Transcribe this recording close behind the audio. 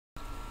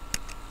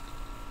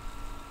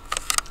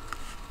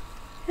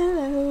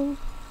Hello.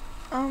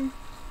 I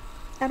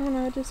don't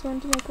know, I just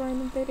wanted to make a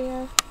random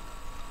video.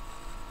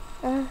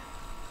 God,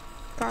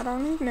 I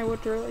don't even know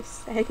what to really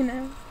say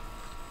now.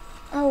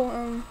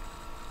 Oh,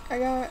 I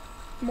got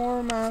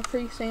more of my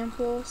free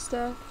sample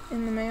stuff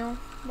in the mail.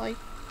 Like,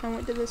 I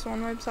went to this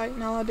one website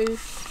and all I do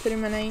is put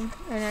in my name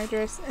and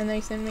address and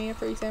they send me a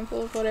free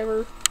sample of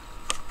whatever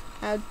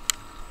I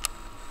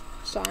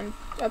signed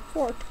up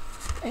for.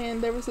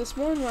 And there was this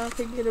one where I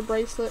could get a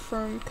bracelet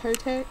from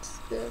Kotex,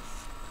 the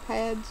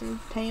pads and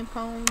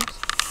tampons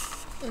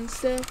and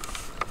stuff.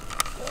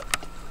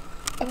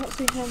 I don't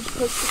see how I'm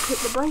supposed to put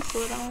the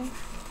bracelet on,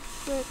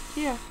 but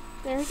yeah,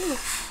 there it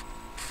is.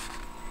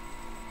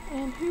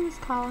 And who is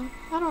calling?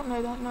 I don't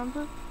know that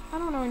number. I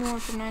don't know anyone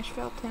from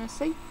Nashville,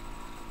 Tennessee.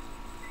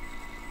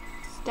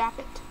 Stop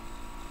it.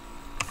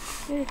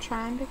 They're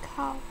trying to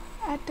call.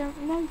 I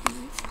don't know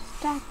you.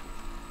 Stop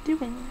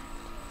doing that.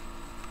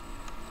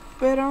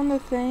 But on the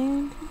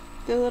thing,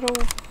 the little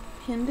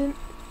pendant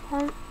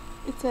part,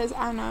 it says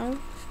I know,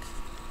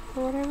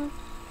 or whatever.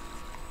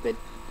 But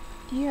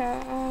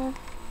yeah,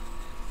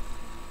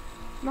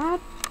 my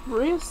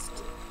wrist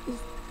is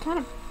kind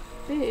of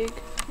big.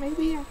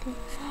 Maybe I can...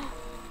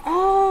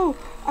 Oh,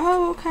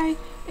 okay.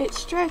 It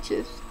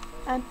stretches.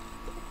 I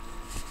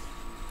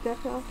feel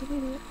like an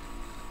idiot.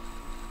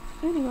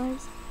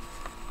 Anyways,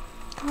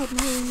 God,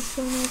 my room is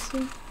so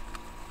messy.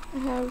 I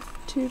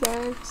have 2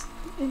 bags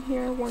in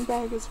here. One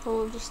bag is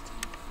full of just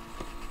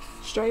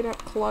straight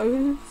up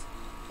clothes,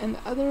 and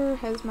the other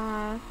has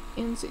my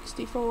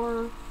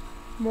N64,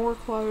 more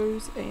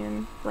clothes,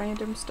 and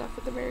random stuff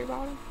at the very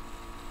bottom.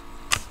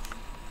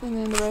 And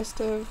then the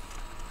rest of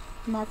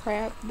my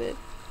crap that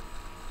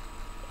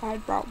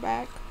I'd brought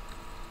back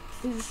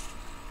is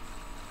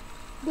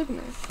living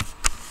room.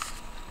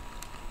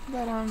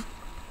 But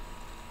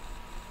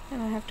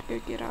and I have to go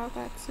get all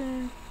that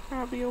soon.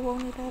 Probably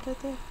want it out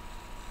of the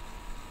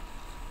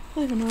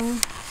living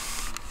room.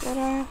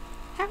 But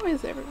how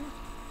is everyone?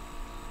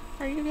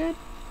 Are you good?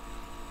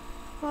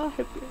 Well, I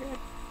hope you're good.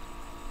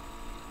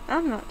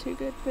 I'm not too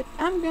good, but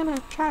I'm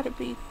gonna try to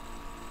be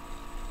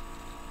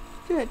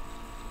good.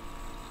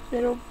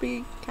 It'll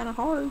be kind of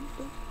hard,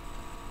 but...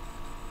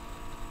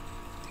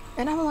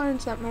 And I've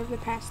learned something over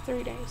the past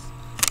 3 days.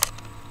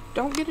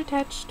 Don't get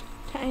attached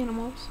to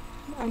animals.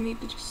 I need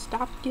to just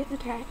stop getting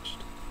attached.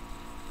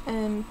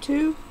 And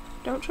 2,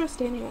 don't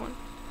trust anyone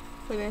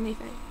with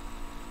anything.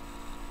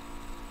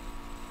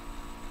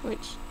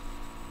 Which,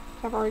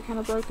 I've already kind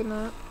of broken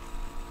that.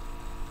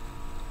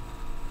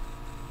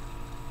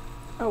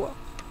 Oh well.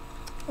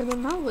 And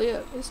then my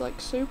lip is like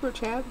super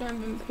chapped and I've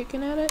been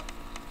picking at it.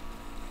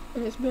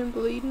 And it's been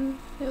bleeding.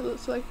 It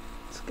looks like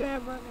a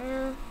scab right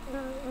there.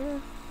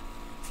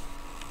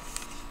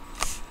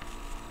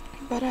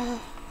 But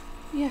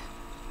yeah.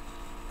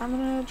 I'm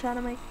gonna try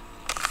to make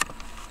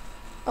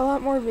a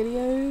lot more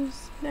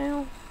videos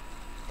now.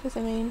 Because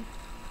I mean,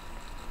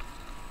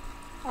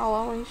 I'll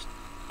always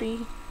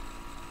be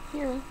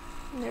here.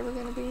 I'm never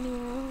gonna be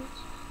anywhere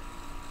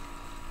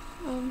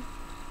else.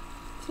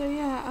 So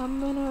yeah, I'm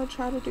gonna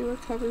try to do a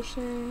cover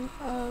soon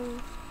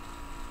of...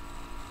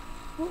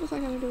 What was I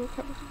gonna do a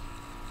cover of?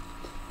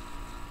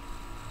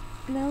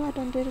 No, I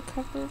done did a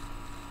cover of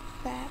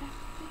that, I think.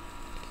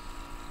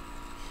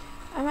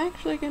 I'm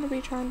actually gonna be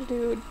trying to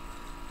do a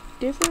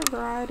different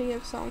variety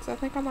of songs. I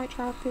think I might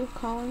try a Phil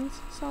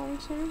Collins song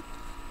soon.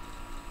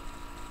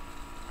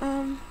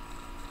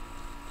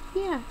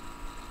 Yeah.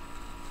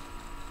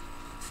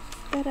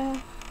 But,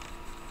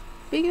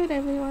 be good,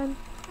 everyone.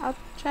 I'll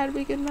try to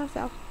be good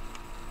myself.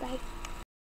 Bye.